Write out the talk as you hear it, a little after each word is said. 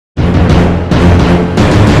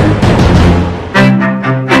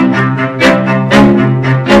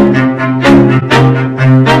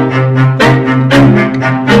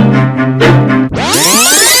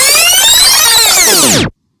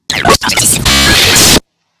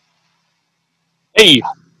Hey,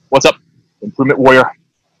 what's up? Improvement Warrior,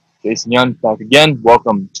 Jason Young back again.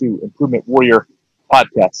 Welcome to Improvement Warrior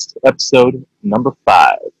Podcast, episode number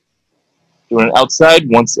 5. Doing it outside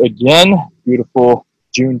once again. Beautiful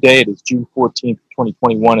June day. It is June 14th,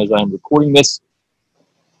 2021 as I am recording this.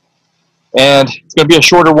 And it's going to be a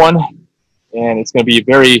shorter one, and it's going to be a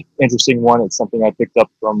very interesting one. It's something I picked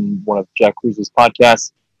up from one of Jack Kruz's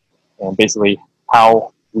podcasts, and basically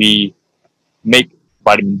how we make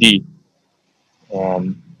vitamin D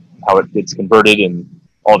and how it gets converted and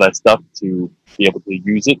all that stuff to be able to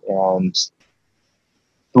use it and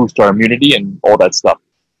boost our immunity and all that stuff.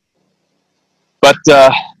 But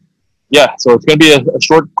yeah, so it's going to be a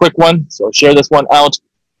short, quick one. So share this one out.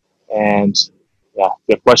 And yeah, if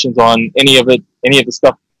you have questions on any of it, any of the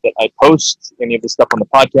stuff that I post, any of the stuff on the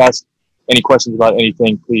podcast, any questions about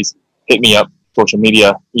anything, please hit me up. Social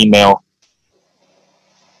media, email,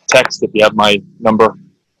 text if you have my number,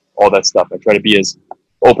 all that stuff. I try to be as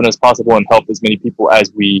open as possible and help as many people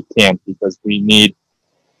as we can because we need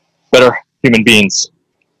better human beings.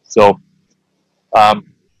 So, yeah,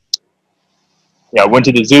 I went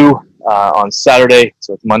to the zoo on Saturday,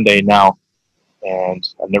 so it's Monday now, and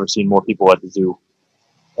I've never seen more people at the zoo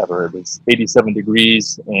ever. It was 87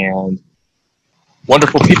 degrees and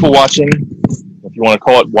wonderful people watching, if you want to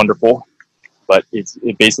call it wonderful. But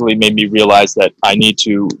it basically made me realize that I need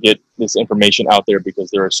to get this information out there because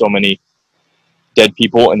there are so many dead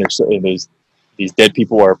people, and there's these dead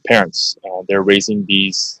people are parents, and they're raising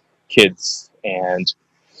these kids, and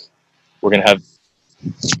we're going to have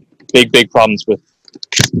big problems with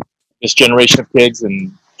this generation of kids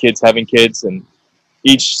and kids having kids, and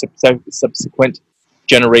each subsequent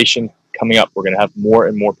generation coming up, we're going to have more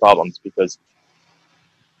and more problems because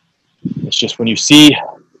it's just when you see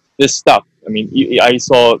this stuff. I mean, I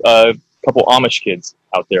saw a couple Amish kids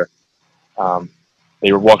out there.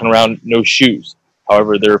 They were walking around no shoes.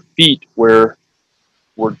 However, their feet were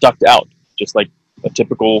ducked out, just like a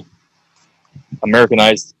typical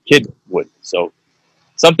Americanized kid would. So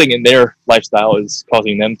something in their lifestyle is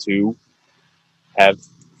causing them to have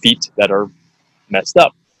feet that are messed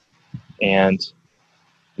up. And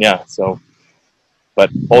yeah, so, but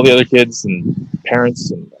all the other kids and parents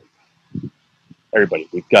and everybody,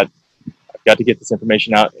 I've got to get this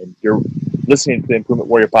information out, and you're listening to the Improvement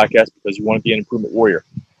Warrior podcast because you want to be an improvement warrior.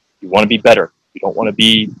 You want to be better. You don't want to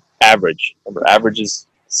be average. Remember, average is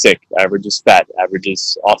sick. Average is fat. Average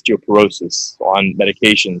is osteoporosis, on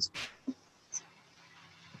medications.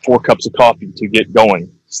 4 cups of coffee to get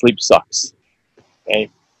going. Sleep sucks. Okay?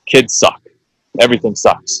 Kids suck. Everything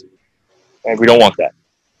sucks. And we don't want that.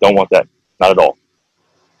 Don't want that. Not at all.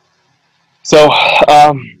 So,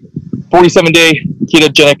 47-day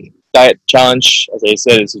ketogenic diet challenge. As I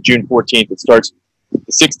said, it's June 14th. It starts.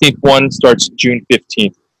 The 16th one starts June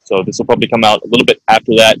 15th. So this will probably come out a little bit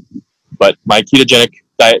after that. But my ketogenic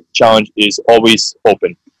diet challenge is always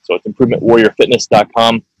open. So it's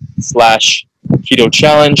improvementwarriorfitness.com/keto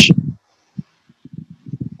challenge.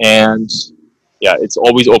 And yeah, it's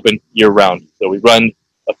always open year round. So we run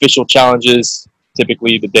official challenges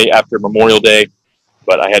typically the day after Memorial Day,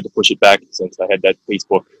 but I had to push it back since I had that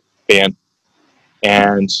Facebook ban.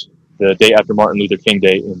 And the day after Martin Luther King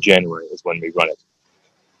Day in January is when we run it.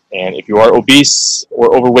 And if you are obese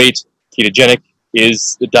or overweight, ketogenic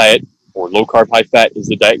is the diet, or low carb, high fat is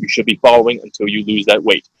the diet you should be following until you lose that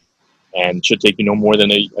weight. And it should take you no more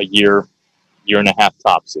than a year and a half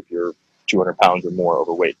tops if you're 200 pounds or more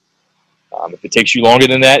overweight. If it takes you longer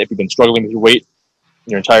than that, if you've been struggling with your weight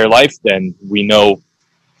your entire life, then we know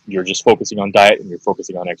you're just focusing on diet and you're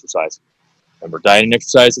focusing on exercise. Remember, diet and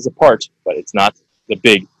exercise is a part, but it's not the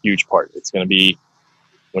big, huge part. It's going to be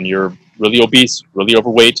when you're really obese, really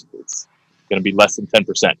overweight, it's going to be less than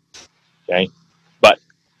 10%. Okay? But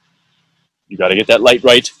you got to get that light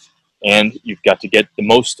right, and you've got to get the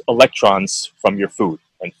most electrons from your food,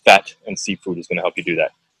 and fat and seafood is going to help you do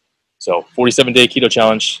that. So 47-day keto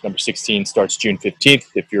challenge, number 16, starts June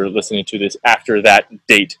 15th. If you're listening to this after that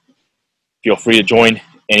date, feel free to join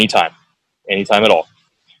anytime at all.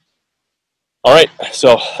 All right,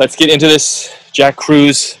 so let's get into this. Jack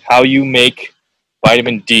Kruz, how you make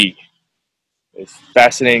vitamin D. It's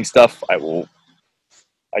fascinating stuff. I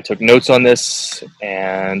took notes on this,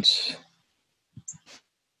 and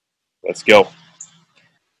let's go. If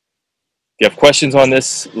you have questions on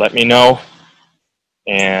this, let me know.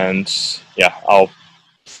 And yeah, I'll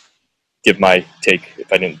give my take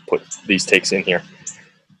if I didn't put these takes in here.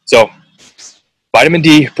 So vitamin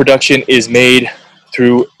D production is made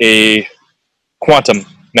through a quantum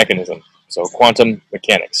mechanism. So quantum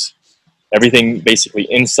mechanics. Everything basically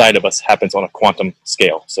inside of us happens on a quantum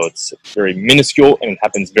scale. So it's very minuscule and it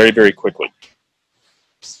happens very, very quickly.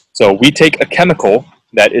 So we take a chemical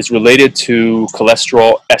that is related to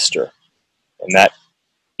cholesterol ester, and that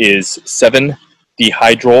is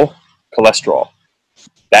 7-dehydrocholesterol.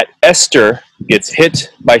 That ester gets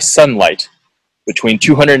hit by sunlight between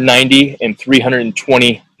 290 and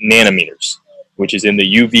 320 nanometers, which is in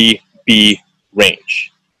the UVB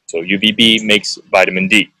range. So UVB makes vitamin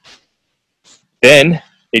D. Then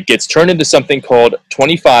it gets turned into something called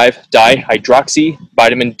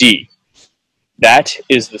 25-dihydroxyvitamin D. That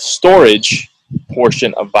is the storage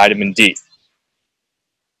portion of vitamin D.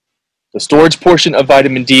 The storage portion of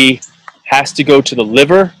vitamin D has to go to the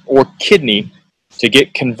liver or kidney to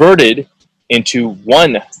get converted into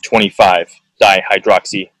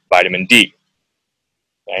 1,25-dihydroxyvitamin D.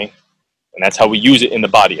 Okay? And that's how we use it in the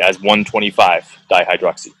body, as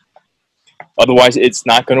 1,25-dihydroxy. Otherwise, it's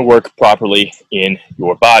not going to work properly in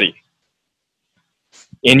your body.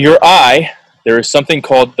 In your eye, there is something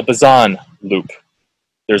called the Poisson loop.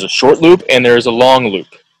 There's a short loop and there's a long loop.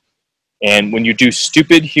 And when you do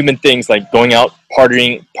stupid human things like going out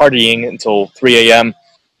partying until 3 a.m.,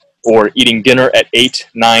 or eating dinner at 8,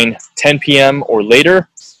 9, 10 p.m. or later,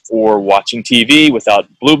 or watching TV without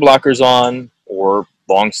blue blockers on, or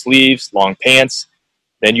long sleeves, long pants,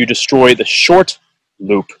 then you destroy the short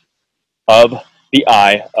loop of the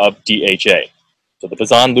eye of DHA. So the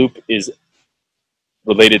Poisson loop is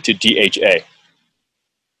related to DHA.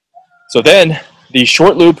 So then the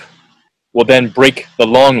short loop will then break the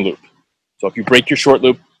long loop. So if you break your short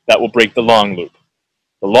loop, that will break the long loop.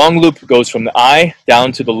 The long loop goes from the eye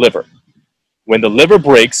down to the liver. When the liver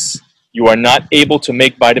breaks, you are not able to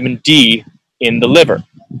make vitamin D in the liver.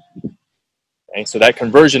 Okay, so that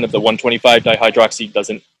conversion of the 1,25-dihydroxy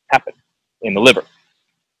doesn't happen in the liver.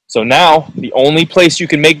 So now the only place you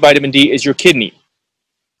can make vitamin D is your kidney.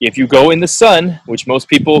 If you go in the sun, which most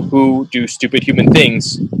people who do stupid human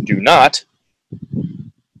things do not,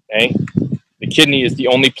 okay, the kidney is the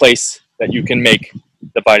only place that you can make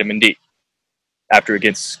the vitamin D after it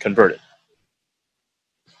gets converted.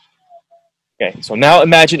 Okay, so now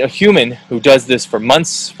imagine a human who does this for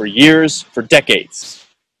months, for years, for decades.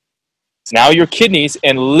 Now your kidneys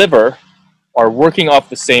and liver are working off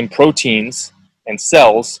the same proteins and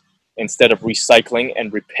cells instead of recycling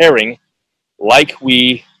and repairing like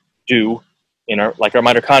we do like our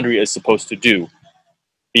mitochondria is supposed to do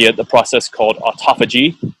via the process called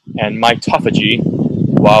autophagy and mitophagy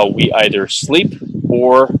while we either sleep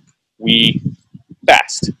or we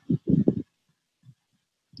fast.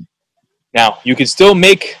 Now, you can still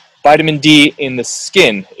make vitamin D in the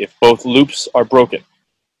skin if both loops are broken.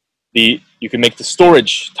 You can make the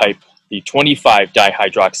storage type, the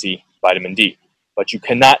 25-dihydroxy vitamin D, but you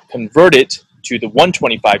cannot convert it to the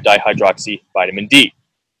 1,25-dihydroxy vitamin D.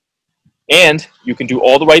 And you can do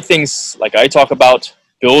all the right things like I talk about,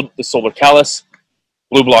 build the solar callus,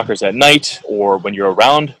 blue blockers at night or when you're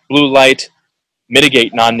around blue light,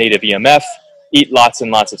 mitigate non-native EMF, eat lots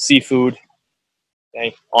and lots of seafood,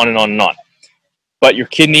 okay, on and on and on. But your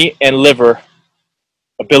kidney and liver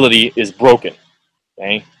ability is broken,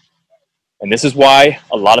 okay? And this is why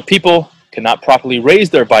a lot of people cannot properly raise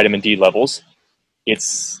their vitamin D levels.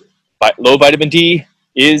 Low vitamin D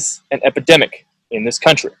is an epidemic in this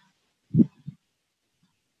country.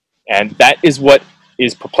 And that is what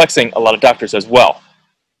is perplexing a lot of doctors as well,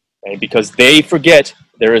 okay? Because they forget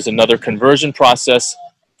there is another conversion process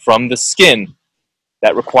from the skin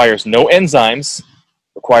that requires no enzymes,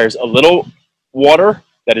 requires a little water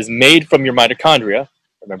that is made from your mitochondria.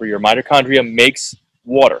 Remember, your mitochondria makes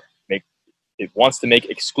water. It wants to make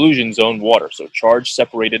exclusion zone water, so charge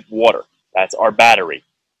separated water. That's our battery.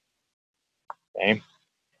 Okay?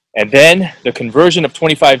 And then the conversion of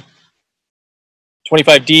 25D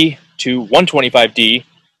to 125D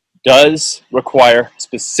does require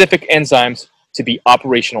specific enzymes to be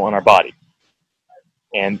operational in our body.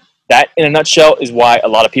 And that, in a nutshell, is why a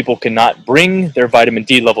lot of people cannot bring their vitamin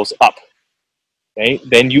D levels up. Okay?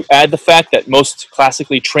 Then you add the fact that most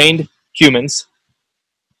classically trained humans,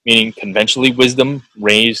 meaning conventionally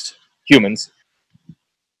wisdom-raised humans,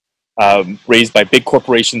 raised by big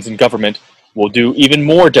corporations and government, will do even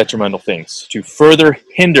more detrimental things to further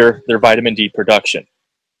hinder their vitamin D production.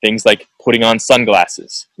 Things like putting on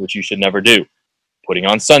sunglasses, which you should never do. Putting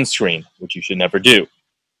on sunscreen, which you should never do.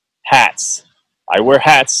 Hats. I wear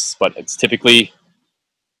hats, but it's typically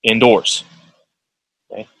indoors.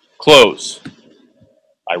 Okay? Clothes.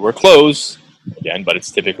 I wear clothes, again, but it's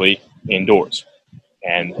typically indoors.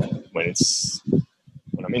 And when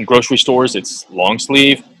I'm in grocery stores, it's long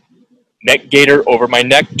sleeve, neck gaiter over my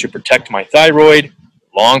neck to protect my thyroid,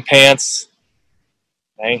 long pants.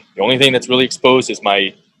 Okay? The only thing that's really exposed is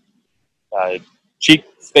my cheek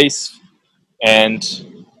space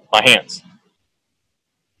and my hands.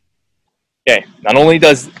 Okay, not only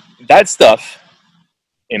does that stuff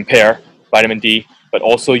impair vitamin D, but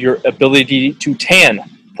also your ability to tan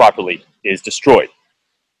properly is destroyed.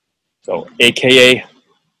 So, AKA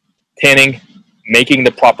tanning, making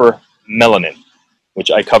the proper melanin, which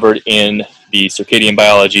I covered in the Circadian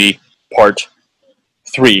Biology Part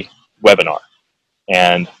 3 webinar.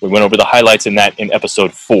 And we went over the highlights in that in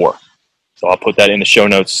episode 4. So I'll put that in the show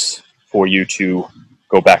notes for you to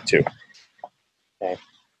go back to. Okay.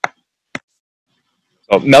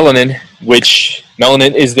 So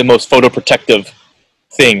melanin is the most photoprotective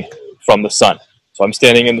thing from the sun. So I'm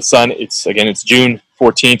standing in the sun. It's June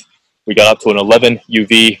 14th. We got up to an 11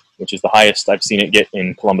 UV, which is the highest I've seen it get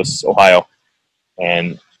in Columbus, Ohio.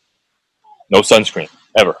 And no sunscreen,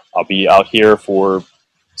 ever. I'll be out here for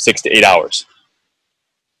 6 to 8 hours.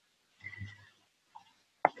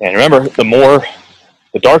 And remember,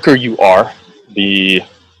 the darker you are, the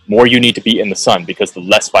more you need to be in the sun because the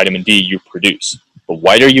less vitamin D you produce. The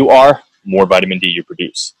whiter you are, more vitamin D you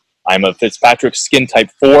produce. I'm a Fitzpatrick skin type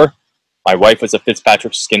 4. My wife is a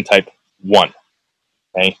Fitzpatrick skin type 1.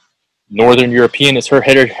 Okay? Northern European is her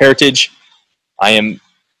heritage. I am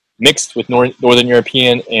mixed with Northern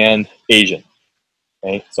European and Asian.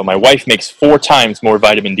 Okay? So my wife makes 4 times more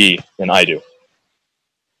vitamin D than I do.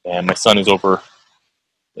 And my son is over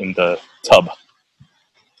in the tub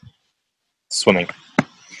swimming.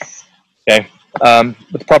 Okay?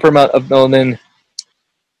 With the proper amount of melanin.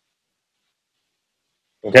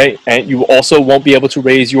 Okay? And you also won't be able to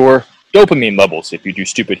raise your dopamine levels if you do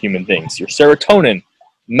stupid human things. Your serotonin,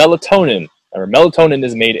 melatonin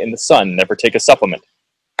is made in the sun. Never take a supplement.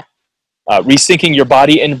 Resyncing your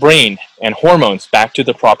body and brain and hormones back to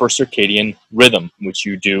the proper circadian rhythm, which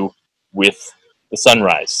you do with the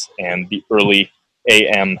sunrise and the early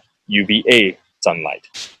AM UVA sunlight.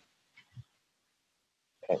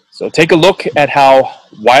 Okay, so take a look at how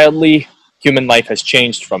wildly human life has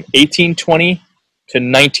changed from 1820 to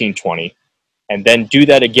 1920, and then do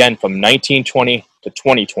that again from 1920 to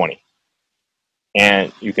 2020.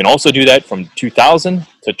 And you can also do that from 2000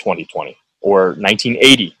 to 2020, or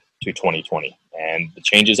 1980 to 2020, and the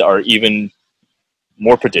changes are even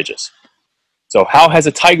more prodigious. So how has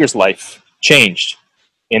a tiger's life changed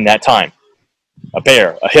in that time? A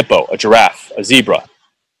bear, a hippo, a giraffe, a zebra.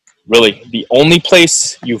 Really, the only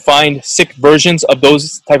place you find sick versions of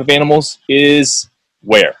those type of animals is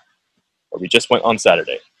where? Where we just went on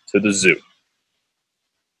Saturday, to the zoo.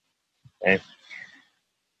 Okay.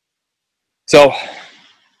 So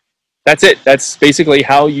that's it. That's basically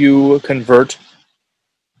how you convert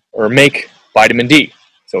or make vitamin D.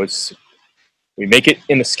 So we make it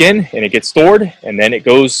in the skin and it gets stored, and then it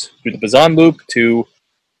goes through the Poisson loop to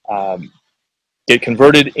get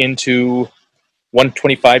converted into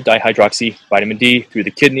 125 dihydroxy vitamin D through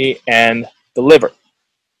the kidney and the liver.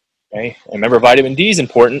 Okay, and remember, vitamin D is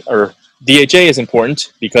important, or DHA is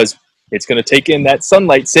important, because it's going to take in that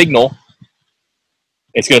sunlight signal.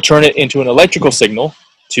 It's going to turn it into an electrical signal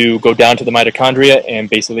to go down to the mitochondria and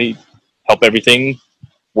basically help everything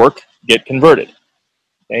work, get converted.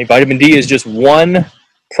 Okay, vitamin D is just one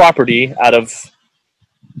property out of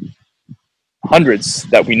hundreds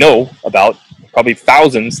that we know about, probably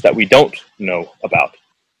thousands that we don't know about.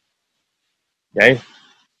 Okay?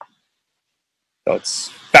 So it's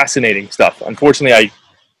fascinating stuff. Unfortunately, I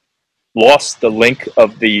lost the link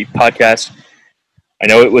of the podcast. I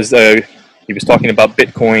know it was he was talking about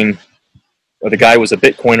Bitcoin, or the guy was a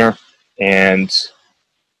Bitcoiner, and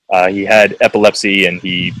he had epilepsy, and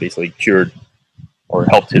he basically cured or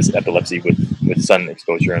helped his epilepsy with sun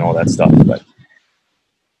exposure and all that stuff. But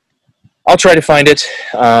I'll try to find it.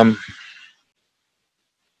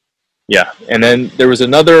 Yeah, and then there was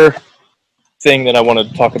another thing that I wanted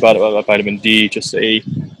to talk about vitamin D. Just a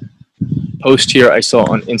post here I saw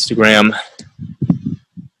on Instagram.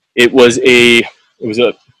 It was a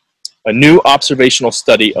new observational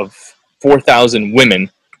study of 4,000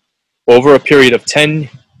 women over a period of 10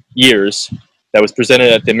 years that was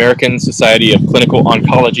presented at the American Society of Clinical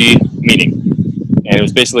Oncology meeting. And it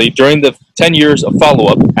was basically during the 10 years of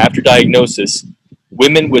follow-up after diagnosis,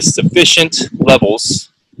 women with sufficient levels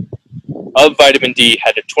of vitamin D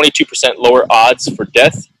had a 22% lower odds for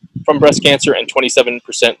death from breast cancer and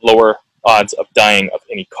 27% lower odds of dying of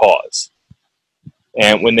any cause.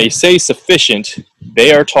 And when they say sufficient,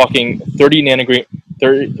 they are talking 30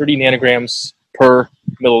 nanograms per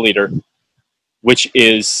milliliter, which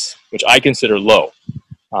I consider low.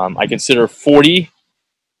 I consider 40.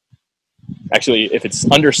 Actually, if it's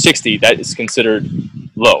under 60, that is considered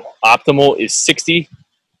low. Optimal is 60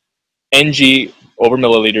 ng over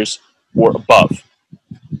milliliters or above.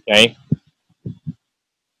 Okay.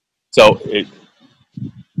 So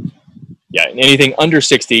anything under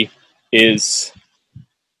 60 is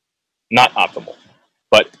not optimal.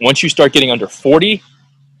 But once you start getting under 40,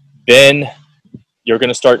 then you're going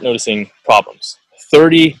to start noticing problems.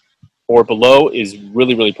 30 or below is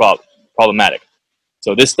really, really problematic.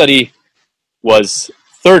 So this study was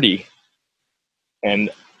 30 and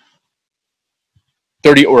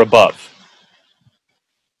 30 or above.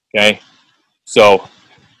 Okay, so,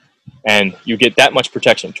 and you get that much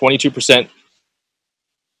protection, 22%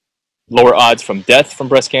 lower odds from death from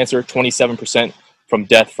breast cancer, 27% from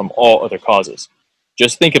death from all other causes.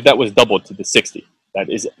 Just think if that was doubled to the 60. That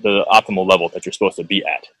is the optimal level that you're supposed to be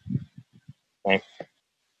at. Okay.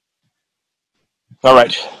 All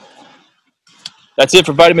right. That's it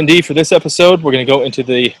for vitamin D for this episode. We're going to go into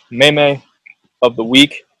the meme of the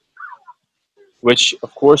week, which,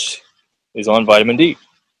 of course, is on vitamin D.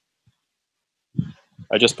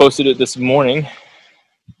 I just posted it this morning.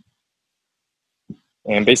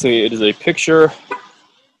 And basically, it is a picture.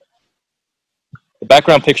 The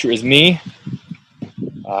background picture is me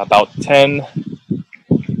about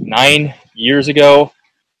 9 years ago.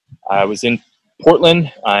 I was in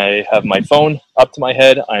Portland. I have my phone up to my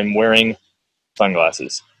head. I'm wearing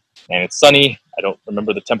sunglasses. And it's sunny. I don't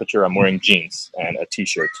remember the temperature. I'm wearing jeans and a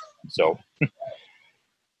t-shirt. So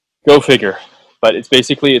go figure. But it's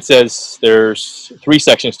basically, it says there's 3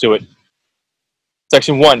 sections to it.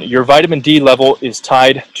 Section 1, your vitamin D level is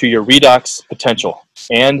tied to your redox potential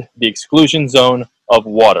and the exclusion zone of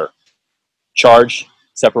water. Charge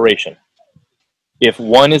separation. If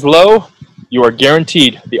one is low, you are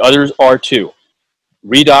guaranteed the others are too.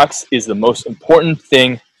 Redox is the most important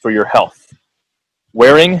thing for your health.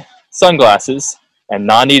 Wearing sunglasses and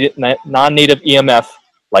non-native EMF,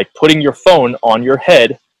 like putting your phone on your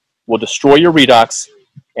head, will destroy your redox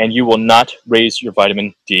and you will not raise your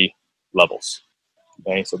vitamin D levels.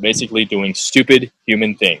 Okay, so basically doing stupid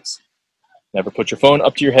human things. Never put your phone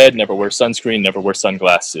up to your head, never wear sunscreen, never wear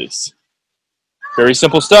sunglasses. Very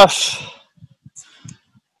simple stuff.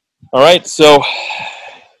 All right, so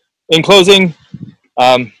in closing,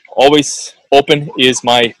 always open is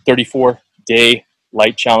my 34-day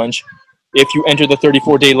light challenge. If you enter the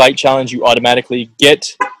 34-day light challenge, you automatically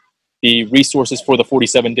get the resources for the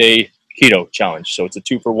 47-day keto challenge. So it's a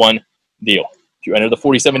 2-for-1 deal. If you enter the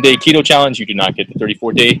 47-day keto challenge, you do not get the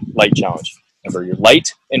 34-day light challenge. Remember, your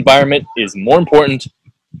light environment is more important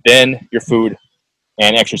than your food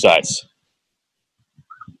and exercise.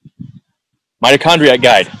 Mitochondriac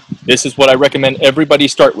Guide. This is what I recommend everybody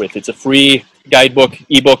start with. It's a free guidebook,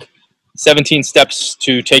 ebook, 17 steps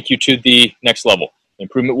to take you to the next level.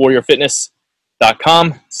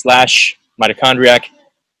 ImprovementWarriorFitness.com/mitochondriac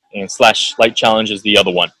and /light challenge is the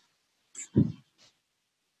other one.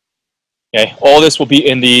 Okay, all this will be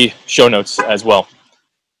in the show notes as well.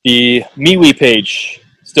 The MeWe page,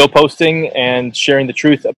 still posting and sharing the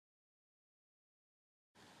truth.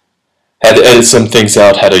 Had to edit some things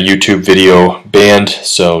out, had a YouTube video banned,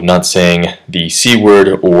 so not saying the C word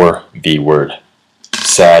or V word.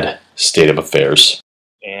 Sad state of affairs.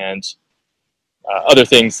 And other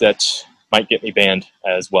things that might get me banned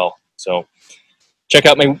as well. So check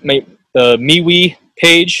out the MeWe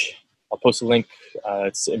page. I'll post a link.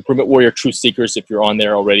 It's Improvement Warrior Truth Seekers. If you're on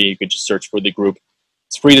there already, you could just search for the group.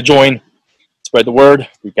 It's free to join. Spread the word.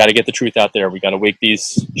 We've got to get the truth out there. We've got to wake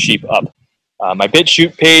these sheep up. My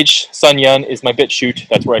BitChute page, Sun Yun, is my BitChute.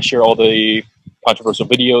 That's where I share all the controversial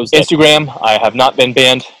videos. Instagram, I have not been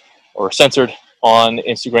banned or censored on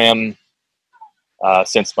Instagram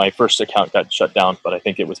since my first account got shut down, but I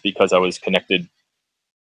think it was because I was connected.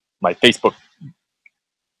 My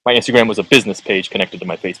Instagram was a business page connected to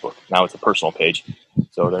my Facebook. Now it's a personal page.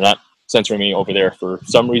 So they're not censoring me over there for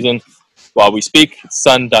some reason. While we speak, it's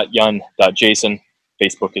sun.yun.jason.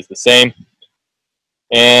 Facebook is the same.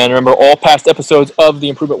 And remember, all past episodes of the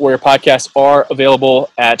Improvement Warrior podcast are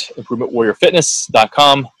available at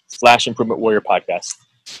improvementwarriorfitness.com/Improvement Warrior podcast.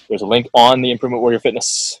 There's a link on the Improvement Warrior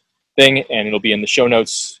Fitness thing, and it'll be in the show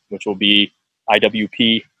notes, which will be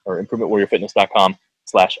IWP or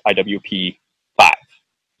improvementwarriorfitness.com/IWP5.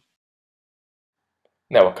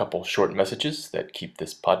 Now a couple short messages that keep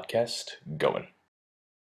this podcast going.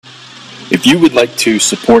 If you would like to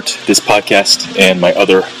support this podcast and my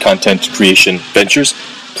other content creation ventures,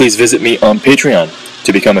 please visit me on Patreon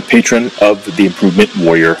to become a patron of the Improvement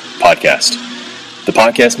Warrior podcast. The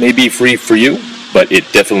podcast may be free for you, but it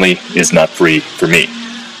definitely is not free for me.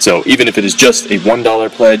 So even if it is just a $1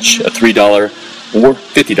 pledge, a $3, or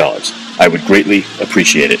 $50, I would greatly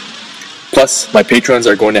appreciate it. Plus, my patrons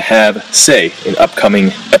are going to have say in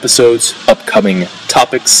upcoming episodes, upcoming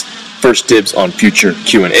topics, first dibs on future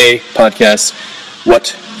Q&A podcasts,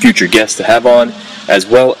 what future guests to have on, as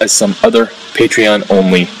well as some other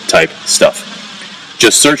Patreon-only type stuff.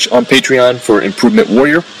 Just search on Patreon for Improvement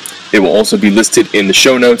Warrior. It will also be listed in the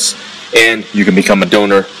show notes, and you can become a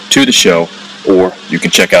donor to the show, or you can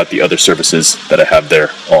check out the other services that I have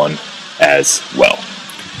there on as well.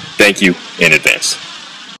 Thank you in advance.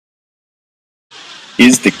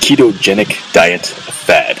 Is the ketogenic diet a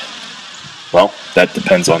fad? Well, that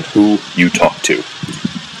depends on who you talk to.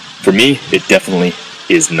 For me, it definitely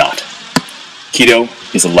is not. Keto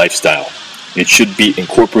is a lifestyle. It should be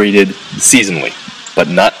incorporated seasonally, but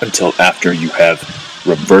not until after you have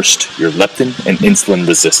reversed your leptin and insulin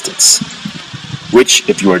resistance, which,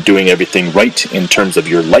 if you are doing everything right in terms of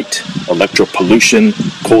your light, electropollution,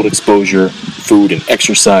 cold exposure, food, and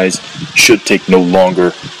exercise, should take no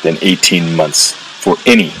longer than 18 months for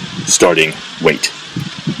any starting weight.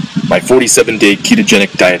 My 47-day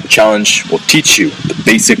ketogenic diet challenge will teach you the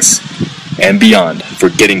basics and beyond for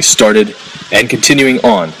getting started and continuing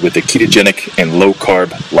on with a ketogenic and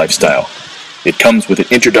low-carb lifestyle. It comes with an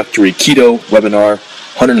introductory keto webinar,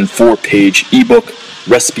 104-page ebook,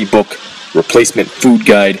 recipe book, replacement food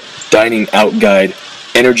guide, dining out guide,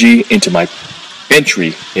 entry into my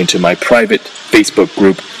private Facebook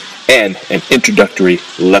group, and an introductory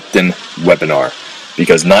leptin webinar,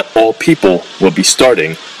 because not all people will be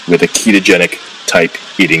starting with a ketogenic type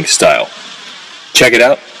eating style. Check it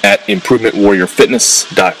out at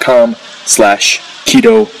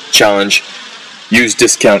improvementwarriorfitness.com/keto challenge. Use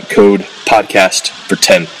discount code podcast for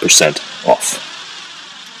 10% off.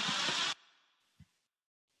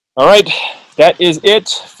 All right, that is it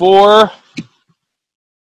for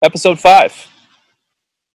episode 5.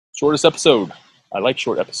 Shortest episode. I like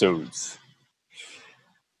short episodes.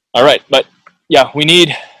 All right, but yeah, we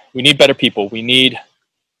need better people. We need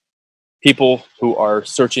people who are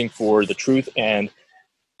searching for the truth and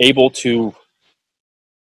able to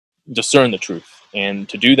discern the truth. And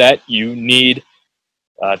to do that, you need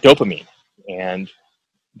dopamine. And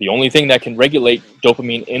the only thing that can regulate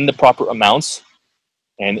dopamine in the proper amounts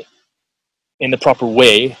and in the proper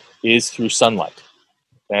way is through sunlight.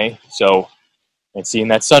 Okay, so and seeing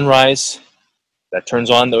that sunrise, that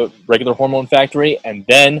turns on the regular hormone factory, and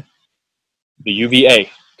then the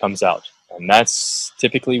UVA comes out. And that's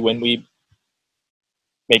typically when we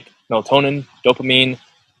make melatonin, dopamine,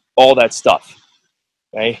 all that stuff.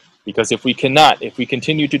 Okay? Because if we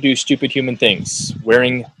continue to do stupid human things,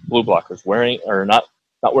 wearing blue blockers,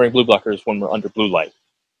 not wearing blue blockers when we're under blue light,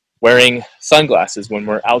 wearing sunglasses when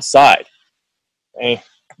we're outside. Okay?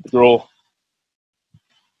 The girl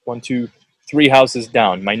 1, 2, 3 houses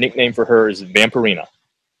down. My nickname for her is Vampirina.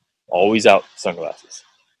 Always out sunglasses,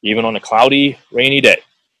 even on a cloudy, rainy day.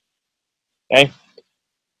 Okay?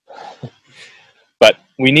 But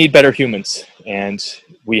we need better humans, and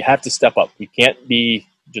we have to step up. We can't be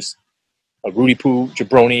just a Rudy Poo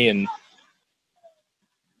jabroni and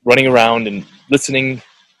running around and listening,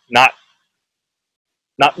 not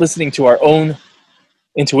listening to our own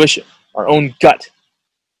intuition, our own gut.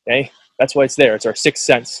 Okay? That's why it's there. It's our sixth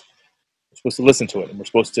sense. We're supposed to listen to it, and we're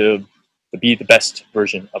supposed to be the best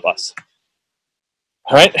version of us.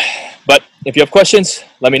 All right? But if you have questions,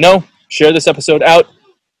 let me know. Share this episode out.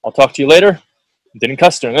 I'll talk to you later. Didn't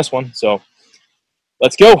cuss during this one, so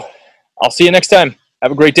let's go. I'll see you next time.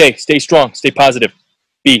 Have a great day. Stay strong. Stay positive.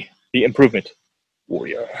 Be the improvement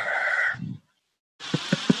warrior.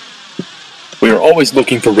 We are always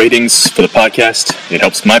looking for ratings for the podcast. It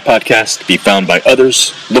helps my podcast be found by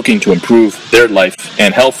others looking to improve their life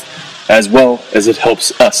and health, as well as it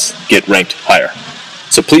helps us get ranked higher.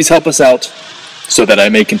 So please help us out so that I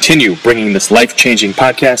may continue bringing this life-changing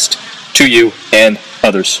podcast to you and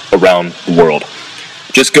others around the world.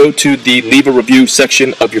 Just go to the leave a review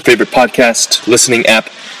section of your favorite podcast listening app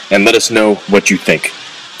and let us know what you think.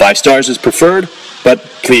 5 stars is preferred, but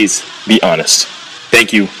please be honest.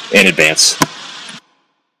 Thank you in advance.